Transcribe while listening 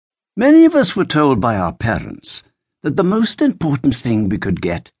Many of us were told by our parents that the most important thing we could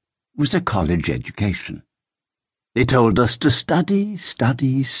get was a college education. They told us to study,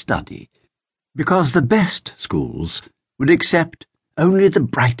 study, study, because the best schools would accept only the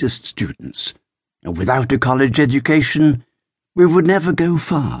brightest students, and without a college education, we would never go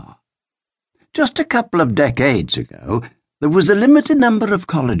far. Just a couple of decades ago, there was a limited number of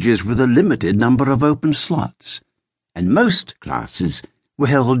colleges with a limited number of open slots, and most classes were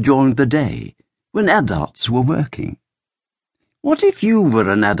held during the day, when adults were working. What if you were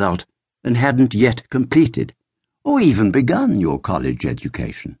an adult and hadn't yet completed or even begun your college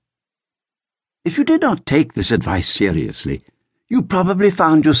education? If you did not take this advice seriously, you probably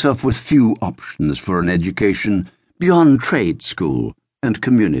found yourself with few options for an education beyond trade school and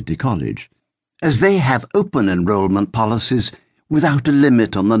community college, as they have open enrollment policies without a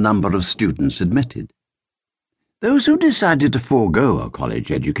limit on the number of students admitted. Those who decided to forego a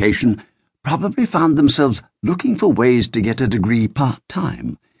college education probably found themselves looking for ways to get a degree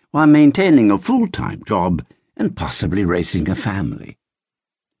part-time while maintaining a full-time job and possibly raising a family.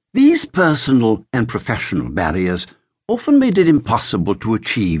 These personal and professional barriers often made it impossible to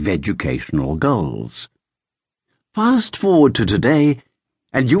achieve educational goals. Fast forward to today,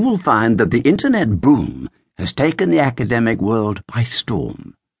 and you will find that the internet boom has taken the academic world by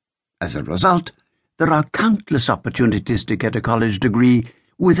storm. As a result, there are countless opportunities to get a college degree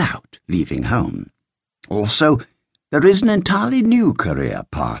without leaving home. Also, there is an entirely new career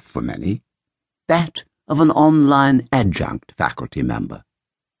path for many, that of an online adjunct faculty member.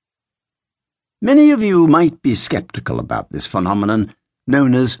 Many of you might be skeptical about this phenomenon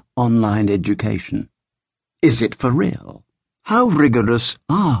known as online education. Is it for real? How rigorous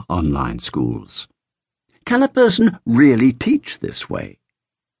are online schools? Can a person really teach this way?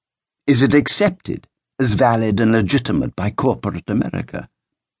 Is it accepted as valid and legitimate by corporate America?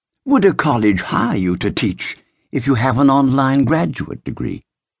 Would a college hire you to teach if you have an online graduate degree?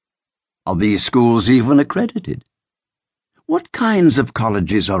 Are these schools even accredited? What kinds of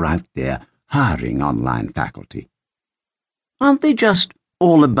colleges are out there hiring online faculty? Aren't they just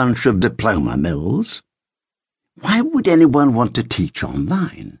all a bunch of diploma mills? Why would anyone want to teach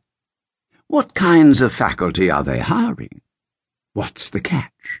online? What kinds of faculty are they hiring? What's the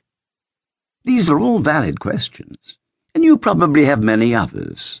catch? These are all valid questions, and you probably have many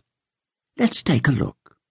others. Let's take a look.